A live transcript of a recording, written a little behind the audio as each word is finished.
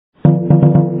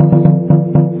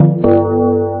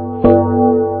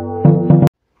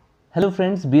Hello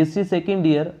friends, BSc second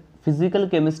year physical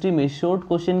chemistry में short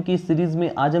question की series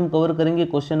में आज हम कवर करेंगे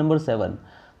क्वेश्चन नंबर 7।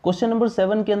 क्वेश्चन नंबर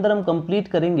 7 के अंदर हम कंप्लीट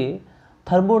करेंगे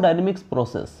थर्मोडायनेमिक्स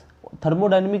प्रोसेस।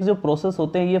 थर्मोडायनेमिक्स जो प्रोसेस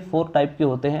होते हैं ये 4 टाइप के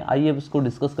होते हैं। आइए अब इसको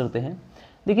डिस्कस करते हैं।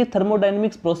 देखिए,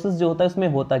 थर्मोडायनेमिक्स प्रोसेस जो होता है इसमें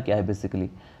होता क्या है बेसिकली।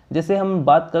 जैसे हम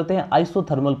बात करते हैं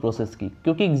आइसोथर्मल प्रोसेस की,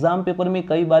 क्योंकि एग्जाम पेपर में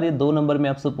कई बार ये 2 नंबर में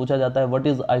आपसे पूछा जाता है what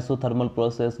is isothermal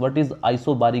process, what is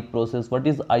isobaric process, what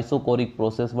is isochoric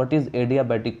process, what is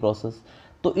adiabatic process.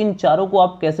 तो इन चारों को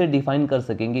आप कैसे डिफाइन कर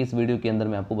सकेंगे इस वीडियो के अंदर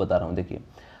मैं आपको बता रहा हूँ। देखिए,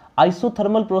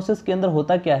 आइसोथर्मल प्रोसेस के अंदर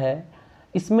होता क्या है,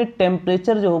 इसमें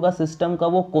टेम्परेचर जो होगा सिस्टम का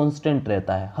वो कांस्टेंट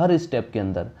रहता है हर स्टेप के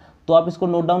अंदर। तो आप इसको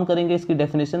नोट डाउन करेंगे, इसकी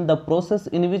definition the process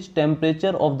in which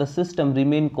temperature of the system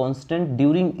remain constant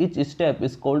during each step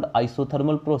is called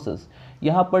isothermal process.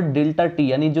 यहाँ पर डेल्टा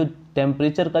टी यानी जो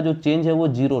टेम्परेचर का जो चेंज है वो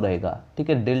 0 रहेगा। ठीक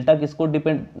है, डेल्टा किसको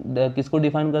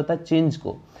डिफाइन करता है, चेंज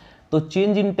को। तो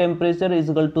change in temperature is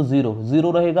equal to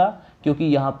 0 रहेगा, क्योंकि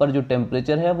यहाँ पर जो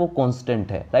टेम्परेचर है वो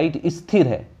कांस्टेंट है, राइट, स्थिर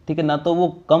है। ठीक है ना, तो वो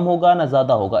कम होगा ना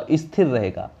ज़्यादा होगा, स्थिर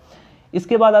रहेगा।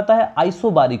 इसके बाद आता है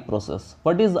isobaric process.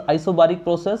 What is isobaric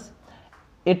process?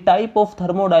 A type of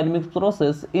thermodynamics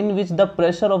process in which the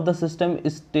pressure of the system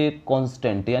stay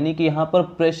constant, यानी कि यहाँ पर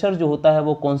प्रेशर जो होता है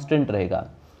वो कांस्टेंट रहेगा,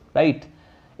 राइट।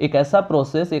 एक ऐसा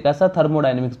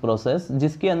थर्मोडायनेमिक्स प्रोसेस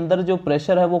जिसके अंदर जो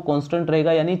प्रेशर है वो कांस्टेंट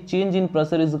रहेगा, यानी change in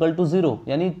pressure is equal to 0,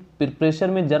 यानी प्रेशर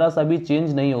में जरा सा भी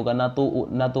चेंज नहीं होगा, ना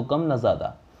तो कम ना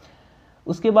ज़्यादा।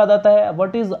 उसके बाद आता है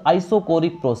what is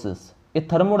isochoric process, A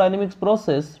thermodynamics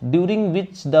process during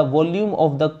which the volume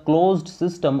of the closed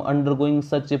system undergoing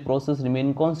such a process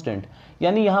remain constant.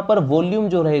 यानी यहाँ पर वॉल्यूम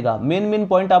जो रहेगा, मेन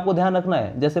पॉइंट आपको ध्यान रखना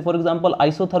है। जैसे फॉर एग्जांपल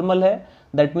आइसोथर्मल है,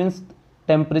 that means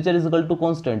temperature is equal to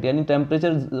constant, यानी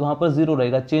टेम्परेचर वहाँ पर 0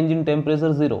 रहेगा, change in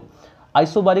temperature 0।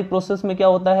 Isobaric process में क्या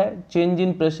होता है, चेंज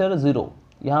इन प्रेशर 0,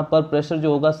 यहाँ पर प्रेशर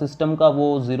जो होगा सिस्टम का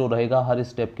वो 0 रहेगा हर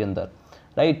स्टेप के अंदर,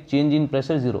 right, change in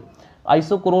pressure 0।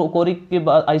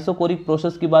 Isochoric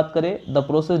process की बात करें, the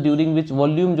process during which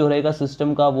volume जो रहेगा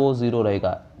सिस्टम का वो 0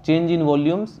 रहेगा, change in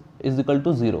volumes is equal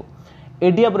to 0।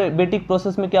 Adiabatic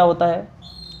process में क्या होता है,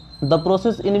 the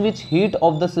process in which heat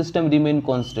of the system remain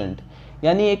constant,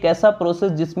 यानी एक ऐसा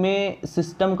प्रोसेस जिसमें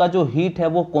सिस्टम का जो हीट है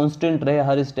वो कांस्टेंट रहे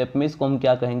हर स्टेप में, इसको हम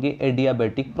क्या कहेंगे,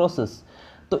 एडियाबैटिक प्रोसेस।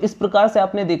 तो इस प्रकार से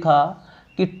आपने देखा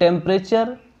कि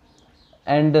temperature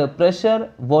and pressure,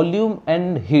 volume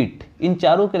and heat, इन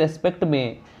चारों के रेस्पेक्ट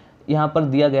में यहाँ पर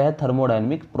दिया गया है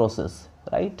थर्मोडायनेमिक प्रोसेस,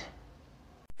 राइट।